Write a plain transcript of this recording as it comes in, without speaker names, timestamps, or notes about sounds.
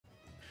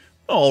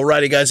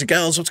Alrighty, guys and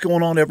gals, what's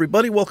going on,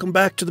 everybody? Welcome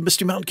back to the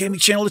Misty Mountain Gaming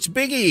channel. It's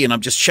Biggie, and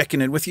I'm just checking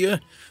in with you.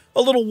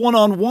 A little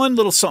one-on-one,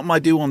 little something I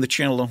do on the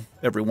channel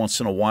every once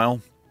in a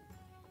while.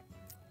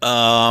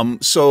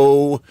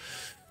 So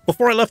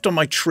before I left on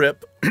my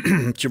trip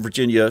to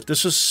Virginia,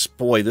 this is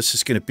going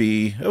to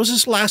be, it was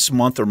this last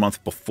month or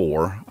month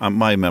before.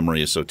 My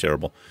memory is so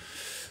terrible.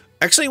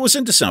 Actually, it was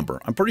in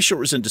December. I'm pretty sure it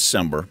was in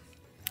December.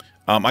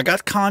 I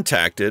got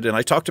contacted, and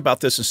I talked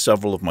about this in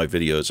several of my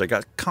videos. I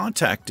got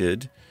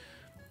contacted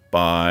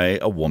by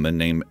a woman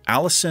named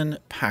Alicyn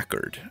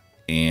Packard.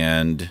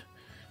 And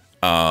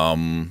let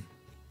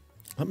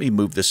me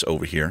move this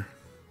over here.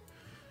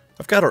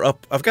 I've got her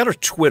up. I've got her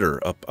Twitter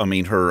up. I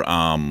mean, her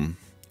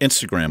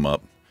Instagram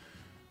up.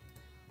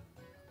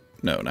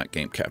 No, not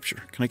game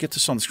capture. Can I get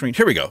this on the screen?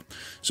 Here we go.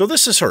 So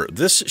this is her.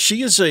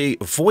 She is a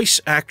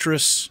voice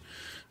actress,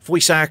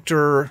 voice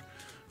actor.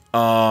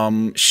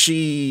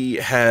 She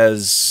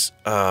has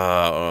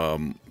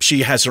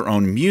her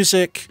own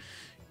music.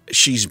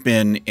 She's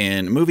been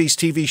in movies,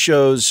 TV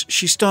shows.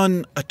 She's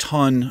done a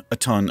ton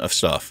of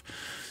stuff.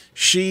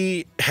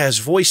 She has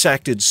voice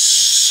acted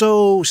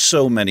so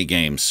many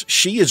games.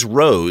 She is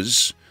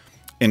Rose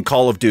in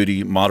Call of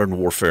Duty Modern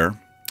Warfare.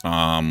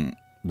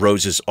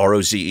 Rose is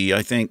R-O-Z-E,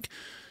 I think.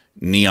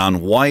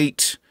 Neon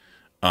White,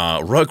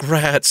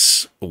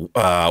 Rugrats,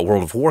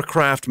 World of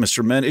Warcraft,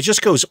 Mr. Men. It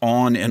just goes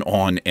on and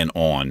on and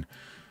on.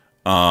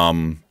 Let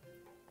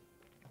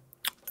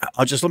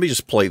me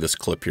just play this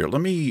clip here.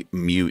 Let me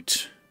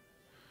mute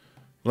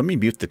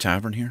the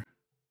tavern here.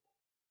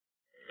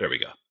 There we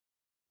go.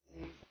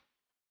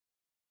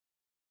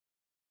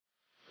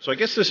 So I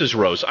guess this is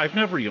Rose. I've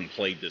never even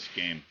played this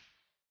game.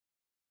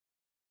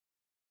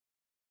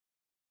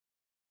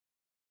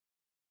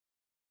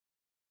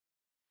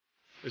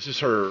 This is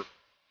her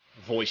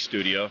voice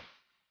studio.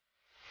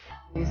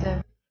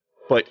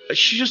 But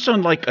she's just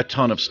done like a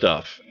ton of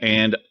stuff.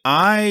 And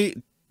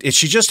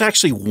she just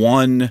actually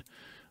won.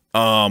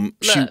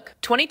 Look,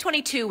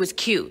 2022 was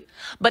cute,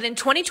 but in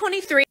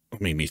 2023...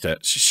 Let me meet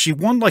that. She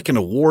won like an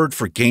award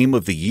for Game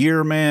of the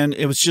Year, man.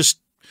 It was just,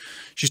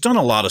 she's done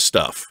a lot of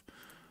stuff.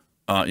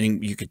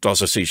 And you could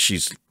also see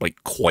she's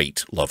like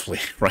quite lovely,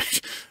 right?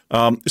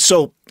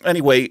 So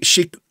anyway,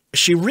 she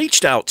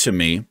reached out to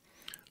me.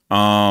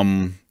 Let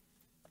me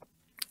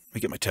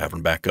get my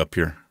tavern back up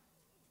here.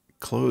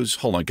 Close.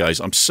 Hold on, guys.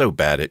 I'm so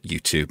bad at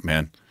YouTube,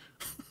 man.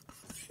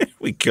 Here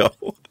we go.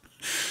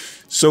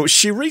 So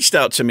she reached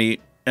out to me.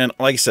 And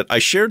like I said, I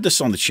shared this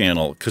on the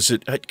channel because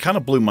it kind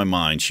of blew my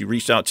mind. She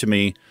reached out to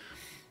me.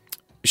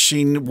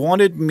 She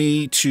wanted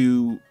me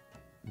to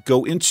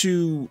go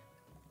into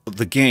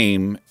the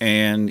game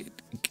and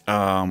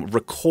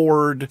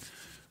record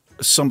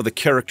some of the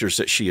characters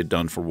that she had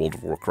done for World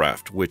of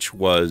Warcraft, which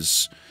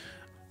was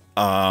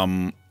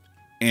in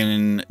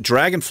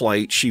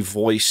Dragonflight, she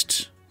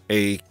voiced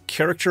a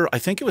character, I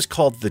think it was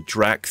called the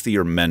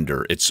Drakthir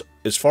Mender. It's,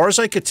 as far as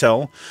I could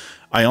tell,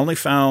 I only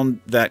found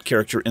that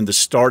character in the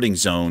starting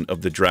zone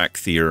of the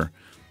Drakthir,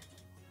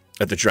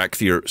 at the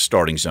Drakthir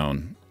starting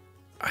zone.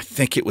 I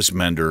think it was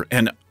Mender,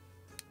 and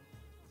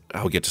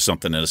I'll get to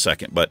something in a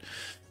second. But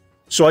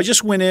so I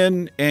just went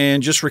in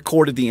and just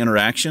recorded the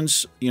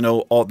interactions, you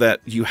know, all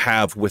that you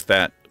have with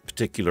that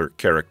particular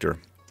character.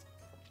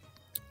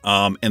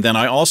 And then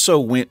I also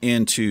went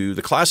into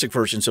the classic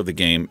versions of the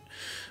game,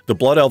 the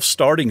Blood Elf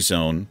starting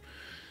zone.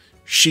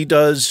 She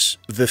does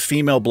the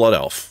female Blood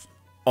Elf,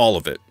 all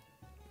of it.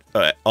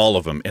 All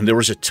of them. And there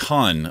was a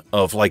ton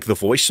of like the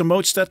voice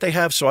emotes that they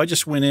have. So I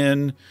just went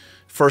in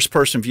first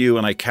person view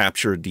and I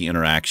captured the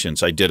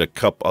interactions. I did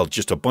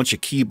just a bunch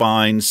of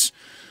keybinds,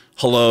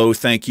 hello,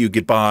 thank you,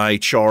 goodbye,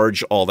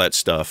 charge, all that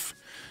stuff.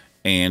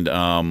 And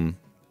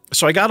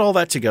so I got all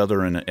that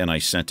together and I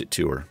sent it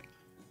to her.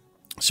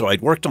 So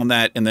I'd worked on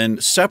that. And then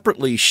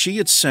separately, she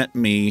had sent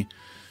me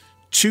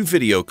 2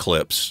 video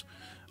clips.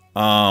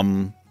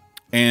 And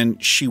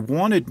she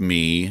wanted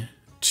me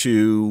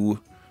to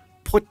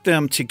put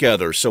them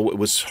together. So it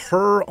was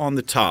her on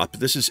the top.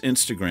 This is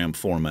Instagram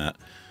format.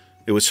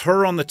 It was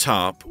her on the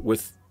top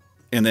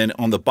and then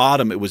on the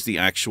bottom, it was the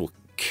actual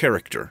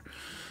character.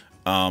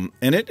 And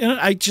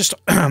I just,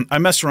 I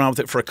messed around with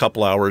it for a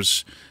couple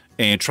hours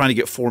and trying to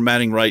get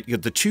formatting right.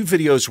 The 2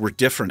 videos were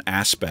different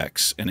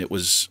aspects and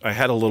I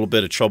had a little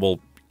bit of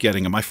trouble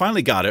getting them. I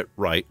finally got it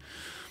right.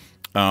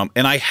 And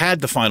I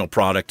had the final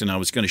product and I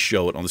was going to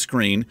show it on the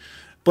screen.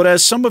 But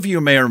as some of you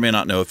may or may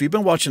not know, if you've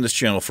been watching this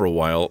channel for a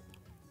while,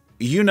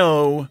 you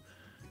know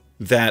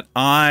that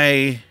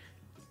I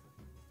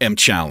am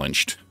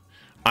challenged.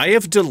 I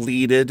have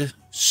deleted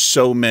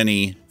so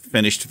many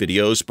finished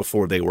videos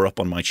before they were up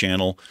on my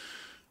channel.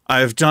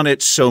 I've done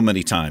it so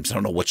many times. I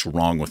don't know what's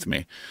wrong with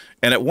me.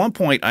 And at one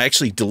point, I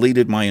actually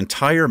deleted my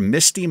entire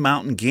Misty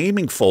Mountain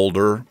Gaming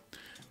folder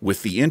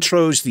with the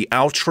intros, the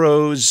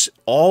outros,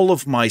 all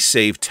of my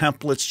saved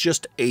templates,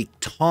 just a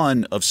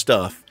ton of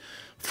stuff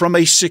from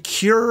a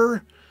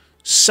secure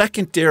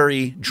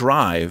secondary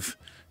drive.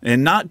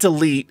 And not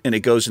delete, and it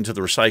goes into the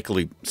recycle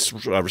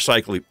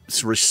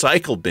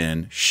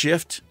bin,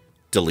 shift,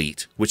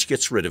 delete, which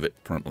gets rid of it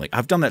permanently.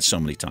 I've done that so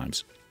many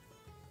times.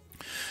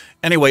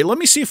 Anyway, let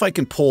me see if I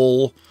can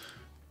pull.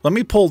 Let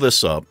me pull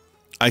this up.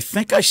 I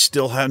think I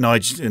still have. No, I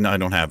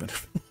don't have it.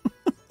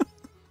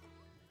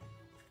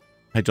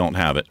 I don't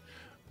have it.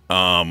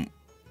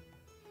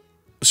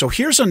 So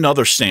here's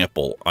another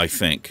sample, I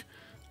think.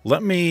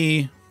 Let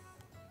me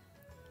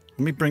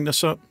bring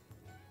this up.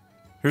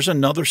 Here's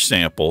another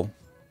sample.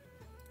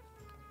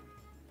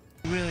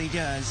 It really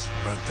does.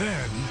 But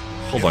then,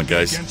 hold on,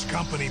 guys. Against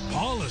company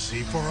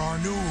policy for our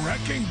new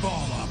wrecking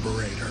ball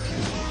operator.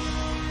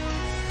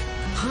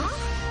 Huh?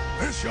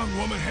 This young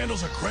woman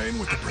handles a crane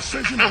with the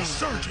precision of a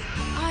surgeon.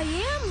 I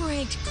am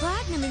ranked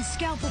platinum in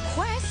Scalpel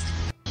Quest.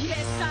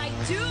 Yes, I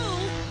do.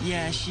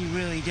 Yeah, she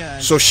really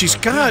does. So she's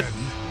got.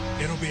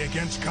 Then, it'll be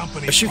against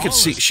company as you can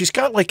policy. see, she's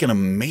got like an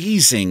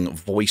amazing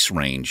voice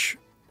range.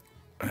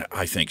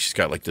 I think she's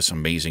got like this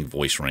amazing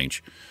voice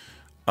range.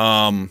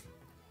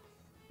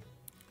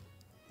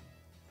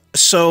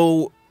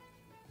 So,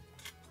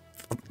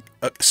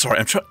 sorry,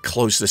 I'm trying to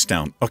close this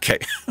down. Okay.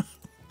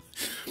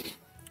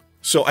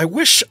 So I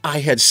wish I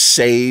had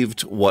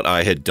saved what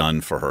I had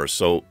done for her.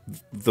 So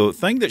the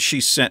thing that she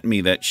sent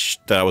me that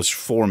I was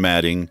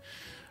formatting,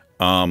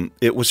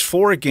 it was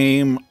for a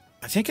game,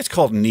 I think it's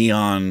called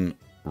Neon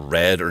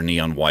Red or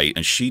Neon White,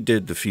 and she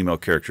did the female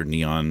character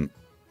Neon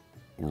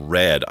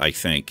Red, I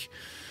think.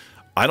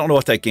 I don't know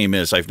what that game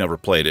is. I've never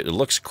played it. It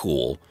looks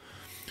cool.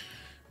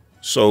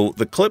 So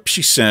the clip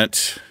she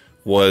sent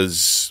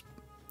was,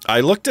 I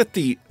looked at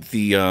the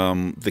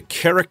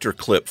character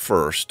clip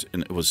first,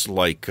 and it was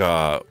like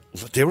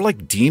they were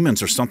like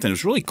demons or something. It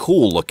was really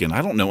cool looking.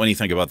 I don't know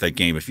anything about that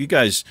game. If you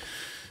guys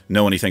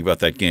know anything about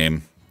that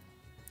game,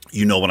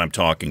 you know what I'm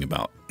talking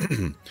about.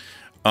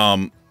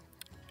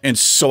 And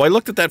so I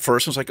looked at that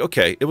first and was like,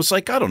 okay. It was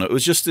like, I don't know. It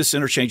was just this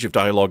interchange of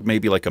dialogue,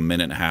 maybe like a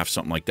minute and a half,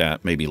 something like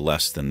that, maybe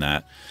less than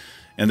that.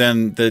 And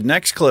then the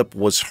next clip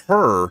was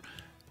her.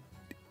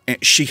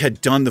 And she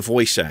had done the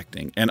voice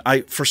acting. And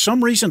for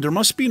some reason, there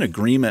must be an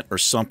agreement or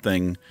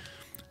something.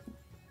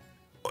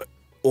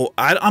 Well,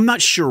 I'm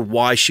not sure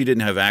why she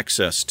didn't have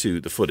access to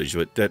the footage,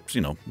 but that's,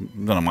 you know,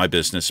 none of my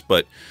business.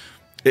 But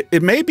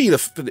it may be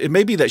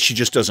that she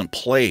just doesn't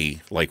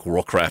play like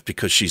Warcraft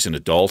because she's an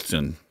adult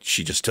and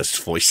she just does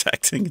voice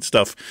acting and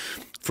stuff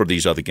for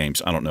these other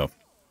games. I don't know.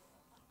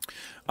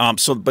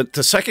 But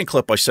the second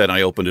clip I said,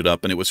 I opened it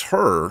up and it was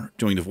her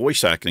doing the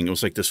voice acting. It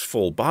was like this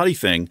full body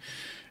thing,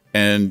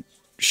 and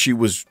she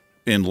was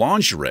in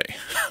lingerie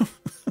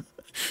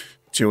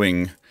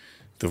doing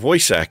the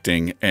voice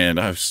acting, and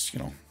I was, you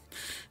know,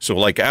 so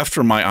like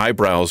after my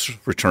eyebrows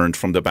returned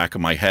from the back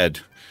of my head,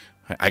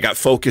 I got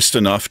focused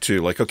enough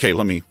to like, okay,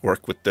 let me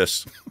work with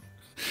this.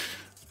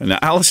 And now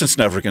Alicyn's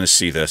never going to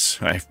see this,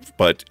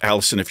 but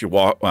Alicyn, if you're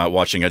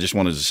watching, I just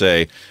wanted to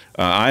say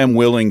I am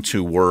willing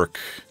to work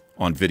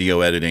on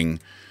video editing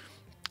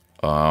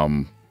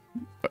of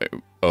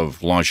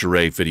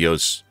lingerie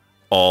videos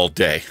all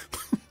day.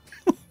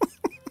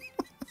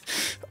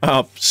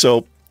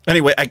 So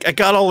anyway, I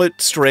got all it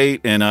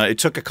straight, and it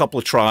took a couple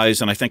of tries,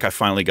 and I think I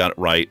finally got it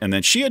right. And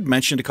then she had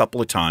mentioned a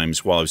couple of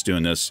times while I was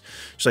doing this,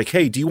 she's like,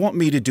 hey, do you want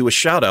me to do a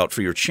shout out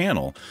for your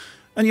channel?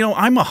 And, you know,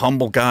 I'm a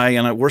humble guy,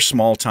 and we're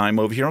small time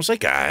over here. I was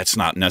like, it's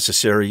not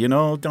necessary, you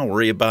know, don't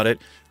worry about it.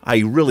 I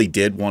really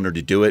did want her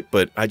to do it,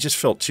 but I just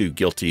felt too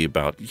guilty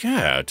about,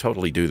 yeah,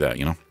 totally do that,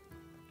 you know.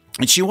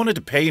 And she wanted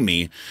to pay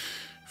me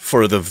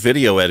for the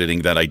video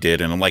editing that I did,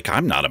 and I'm like,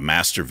 I'm not a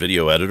master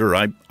video editor.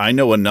 I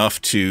know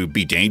enough to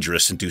be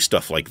dangerous and do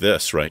stuff like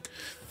this, right?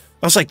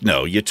 I was like,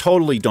 no, you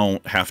totally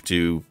don't have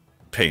to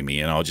pay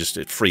me, and I'll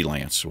just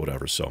freelance or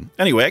whatever. So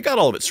anyway, I got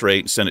all of it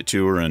straight and sent it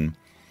to her, and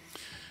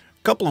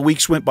a couple of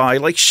weeks went by.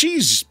 Like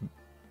she's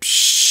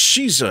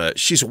a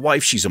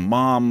wife, she's a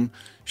mom,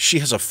 she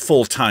has a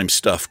full-time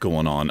stuff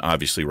going on,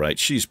 obviously, right?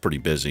 She's pretty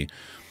busy.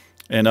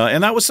 And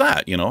that was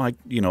that, you know.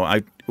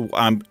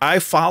 I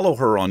follow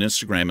her on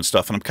Instagram and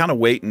stuff, and I'm kind of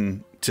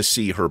waiting to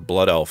see her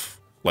Blood Elf,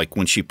 like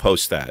when she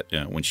posts that, you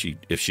know,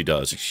 if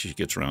she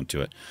gets around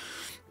to it.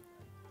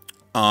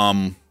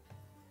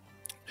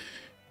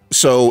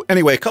 So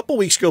anyway, a couple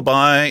weeks go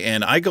by,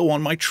 and I go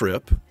on my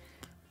trip,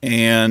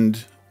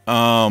 and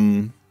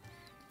I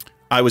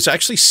was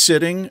actually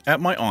sitting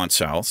at my aunt's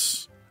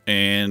house,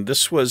 and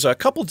this was a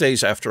couple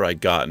days after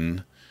I'd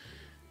gotten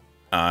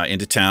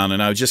into town,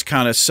 and I was just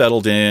kind of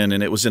settled in,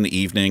 and it was in the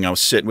evening. I was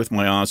sitting with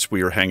my aunts.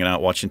 We were hanging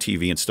out, watching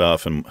TV and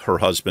stuff, and her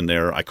husband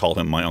there, I called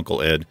him my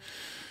Uncle Ed. It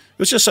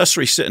was just us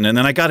three sitting, and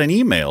then I got an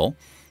email,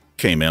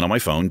 came in on my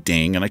phone,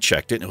 ding, and I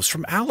checked it, and it was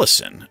from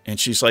Alicyn, and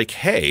she's like,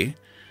 hey,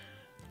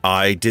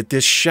 I did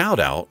this shout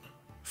out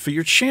for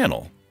your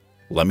channel.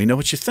 Let me know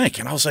what you think.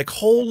 And I was like,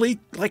 holy,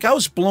 like I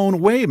was blown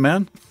away,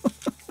 man.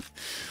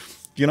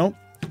 You know,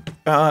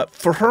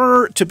 for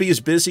her to be as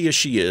busy as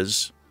she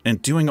is, and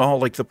doing all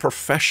like the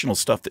professional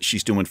stuff that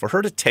she's doing, for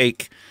her to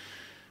take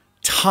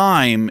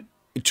time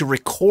to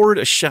record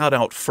a shout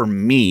out for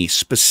me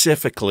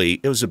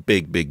specifically, it was a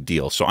big, big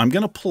deal. So I'm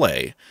going to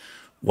play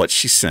what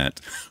she sent.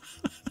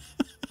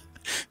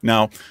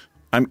 Now,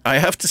 I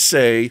have to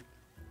say,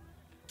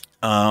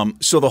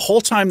 so the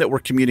whole time that we're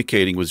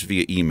communicating was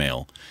via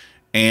email.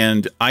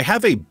 And I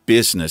have a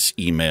business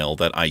email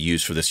that I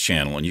use for this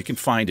channel, and you can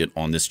find it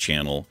on this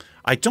channel.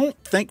 I don't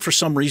think for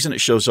some reason it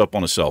shows up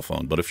on a cell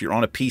phone, but if you're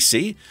on a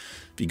PC,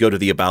 if you go to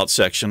the About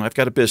section, I've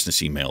got a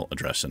business email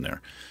address in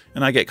there,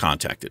 and I get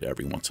contacted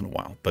every once in a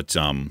while. But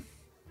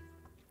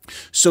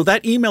so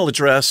that email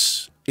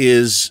address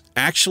is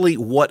actually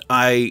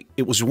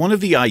it was one of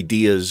the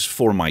ideas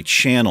for my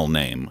channel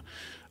name.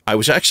 I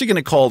was actually going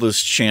to call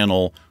this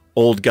channel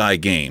Old Guy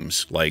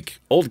Games, like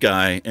old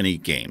guy and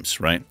eat games,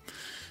 right?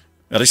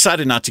 I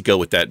decided not to go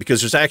with that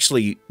because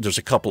there's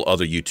a couple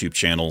other YouTube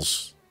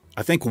channels.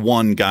 I think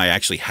one guy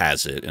actually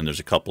has it, and there's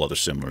a couple other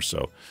similar.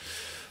 So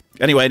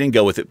anyway, I didn't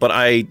go with it. But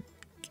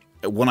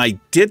when I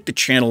did the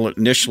channel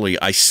initially,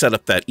 I set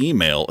up that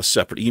email, a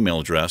separate email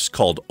address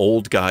called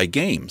Old Guy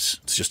Games.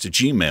 It's just a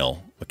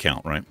Gmail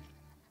account, right?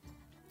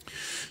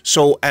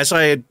 So as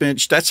I had been,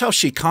 that's how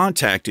she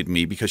contacted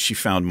me, because she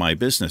found my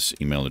business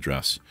email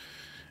address.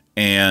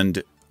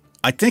 And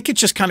I think it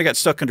just kind of got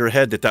stuck in her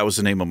head that that was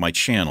the name of my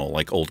channel,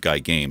 like Old Guy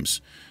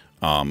Games,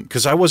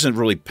 because I wasn't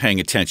really paying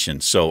attention.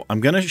 So I'm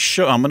going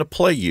to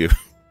play you.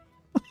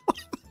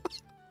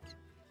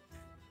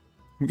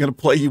 I'm going to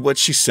play you what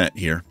she sent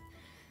here.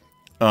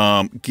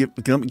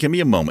 Give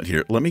me a moment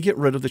here. Let me get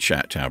rid of the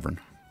chat tavern.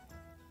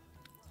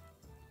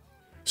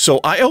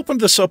 So I opened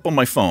this up on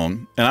my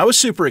phone, and I was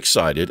super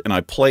excited, and I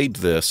played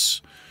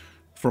this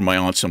for my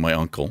aunts and my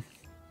uncle.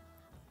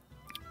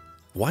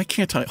 Why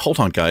can't I? Hold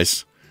on,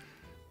 guys.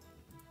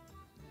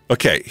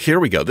 Okay, here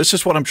we go. This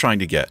is what I'm trying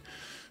to get.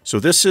 So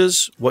this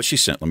is what she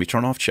sent. Let me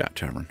turn off chat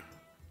tavern.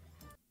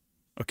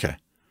 Okay.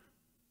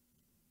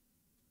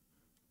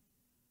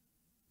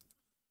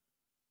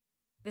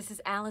 This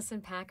is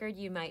Alicyn Packard.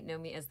 You might know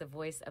me as the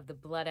voice of the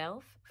Blood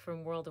Elf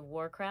from World of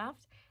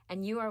Warcraft.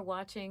 And you are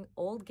watching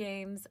Old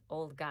Games,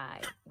 Old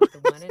Guy with the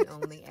one and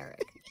only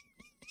Eric.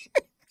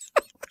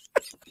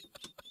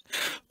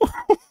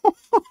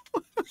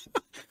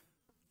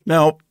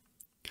 Now,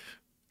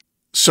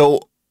 so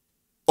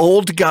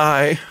Old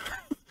Guy,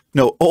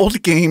 no,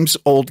 Old Games,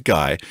 Old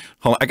Guy.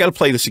 Hold on, I got to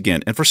play this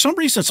again. And for some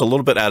reason, it's a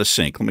little bit out of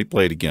sync. Let me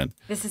play it again.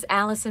 This is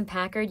Alicyn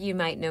Packard. You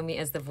might know me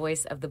as the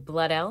voice of the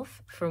Blood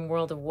Elf from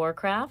World of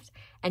Warcraft.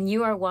 And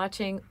you are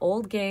watching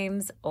Old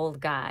Games, Old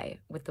Guy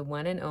with the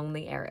one and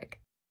only Eric.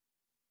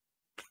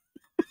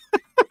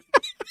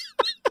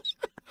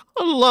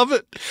 I love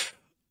it.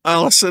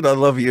 Alicyn, I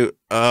love you.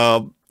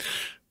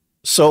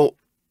 So,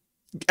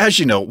 as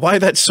you know, why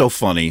that's so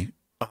funny.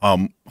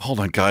 Hold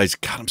on, guys.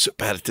 God, I'm so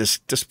bad at this.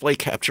 Display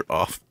capture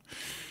off.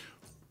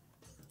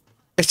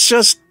 It's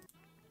just,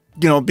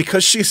 you know,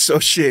 because she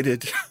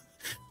associated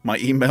my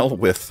email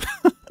with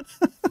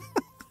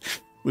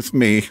with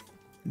me.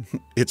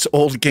 It's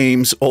Old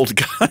Games, Old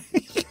Guy.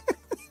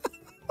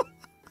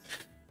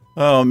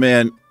 Oh,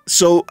 man.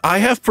 So I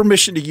have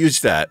permission to use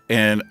that,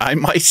 and I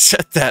might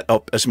set that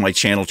up as my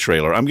channel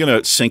trailer. I'm going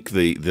to sync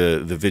the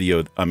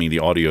video, I mean the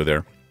audio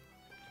there.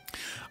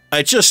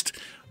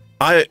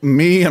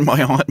 Me and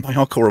my aunt and my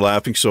uncle were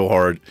laughing so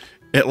hard.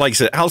 Like I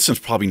said, Alicyn's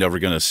probably never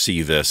going to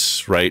see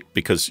this, right?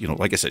 Because, you know,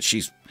 like I said,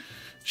 she's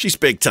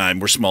big time.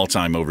 We're small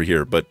time over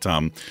here. But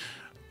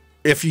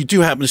if you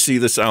do happen to see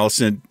this,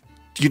 Alicyn,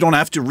 you don't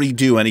have to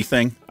redo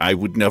anything. I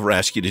would never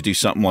ask you to do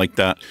something like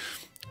that.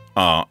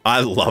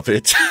 I love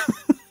it.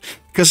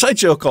 Because I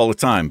joke all the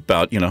time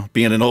about, you know,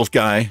 being an old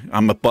guy.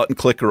 I'm a button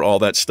clicker, all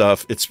that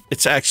stuff.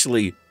 It's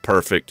actually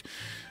perfect.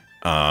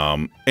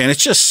 And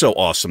it's just so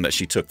awesome that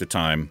she took the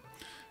time.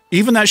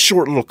 Even that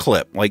short little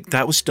clip, like,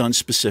 that was done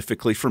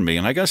specifically for me.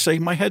 And I got to say,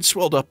 my head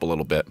swelled up a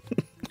little bit.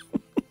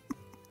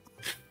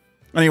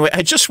 Anyway,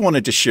 I just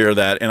wanted to share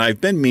that. And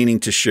I've been meaning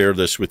to share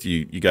this with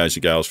you guys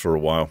and gals for a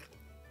while.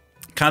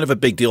 Kind of a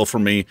big deal for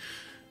me,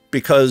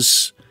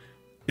 because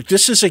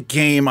this is a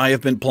game I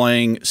have been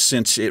playing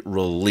since it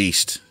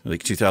released,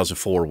 like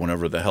 2004,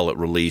 whenever the hell it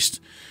released.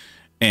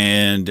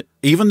 And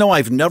even though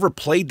I've never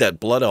played that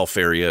Blood Elf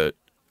area,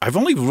 I've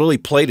only really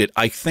played it,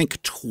 I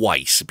think,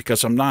 twice,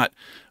 because I'm not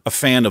a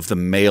fan of the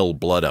male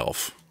Blood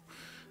Elf.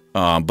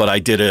 But I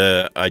did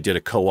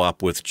a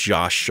co-op with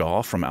Josh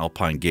Shaw from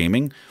Alpine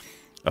Gaming,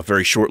 a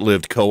very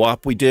short-lived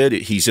co-op we did.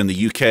 He's in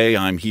the UK,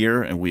 I'm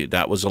here, and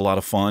that was a lot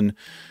of fun.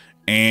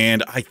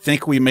 And I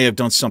think we may have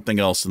done something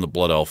else in the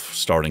Blood Elf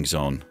starting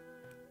zone.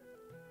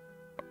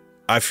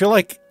 I feel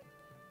like,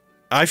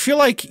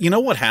 you know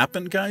what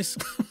happened, guys?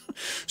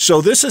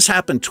 So this has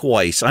happened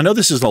twice. I know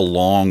this is a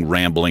long,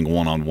 rambling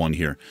one-on-one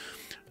here.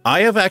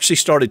 I have actually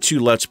started 2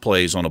 Let's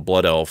Plays on a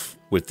Blood Elf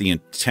with the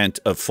intent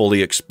of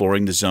fully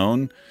exploring the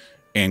zone,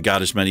 and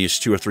got as many as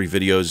 2 or 3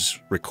 videos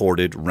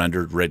recorded,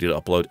 rendered, ready to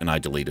upload, and I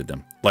deleted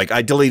them. Like,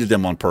 I deleted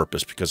them on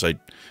purpose because I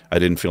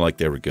didn't feel like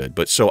they were good.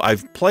 But so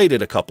I've played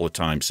it a couple of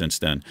times since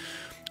then.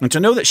 And to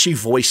know that she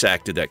voice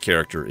acted that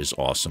character is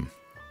awesome.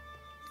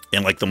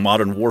 And like the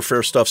Modern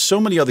Warfare stuff,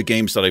 so many other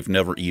games that I've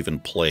never even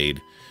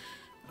played.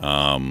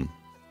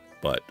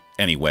 But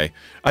anyway,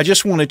 I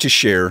just wanted to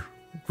share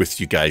with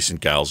you guys and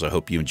gals. I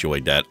hope you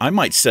enjoyed that. I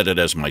might set it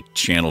as my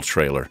channel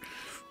trailer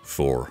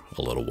for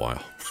a little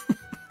while.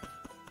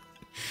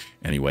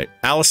 Anyway,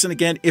 Alicyn,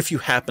 again, if you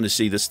happen to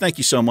see this, thank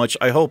you so much.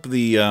 I hope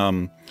the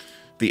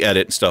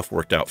edit and stuff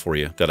worked out for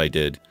you that I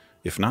did.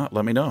 If not,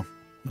 let me know.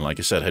 And like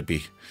I said, I'd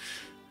be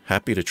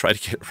happy to try to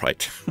get it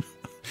right.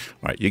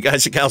 All right, you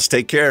guys and gals,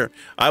 take care.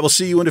 I will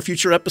see you in a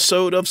future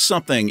episode of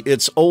something.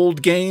 It's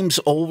Old Games,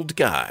 Old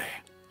Guy.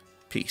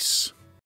 Peace.